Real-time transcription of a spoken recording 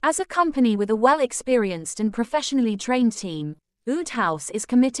As a company with a well-experienced and professionally trained team, Oud House is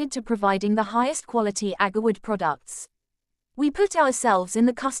committed to providing the highest quality Agarwood products. We put ourselves in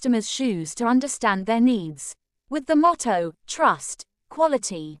the customer's shoes to understand their needs. With the motto, trust,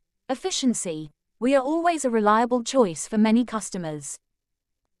 quality, efficiency, we are always a reliable choice for many customers.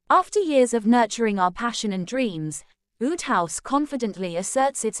 After years of nurturing our passion and dreams, Oud House confidently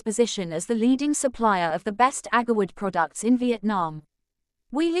asserts its position as the leading supplier of the best Agarwood products in Vietnam.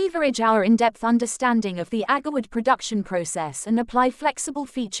 We leverage our in-depth understanding of the Agarwood production process and apply flexible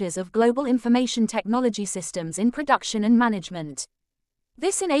features of global information technology systems in production and management.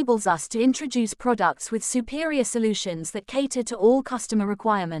 This enables us to introduce products with superior solutions that cater to all customer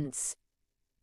requirements.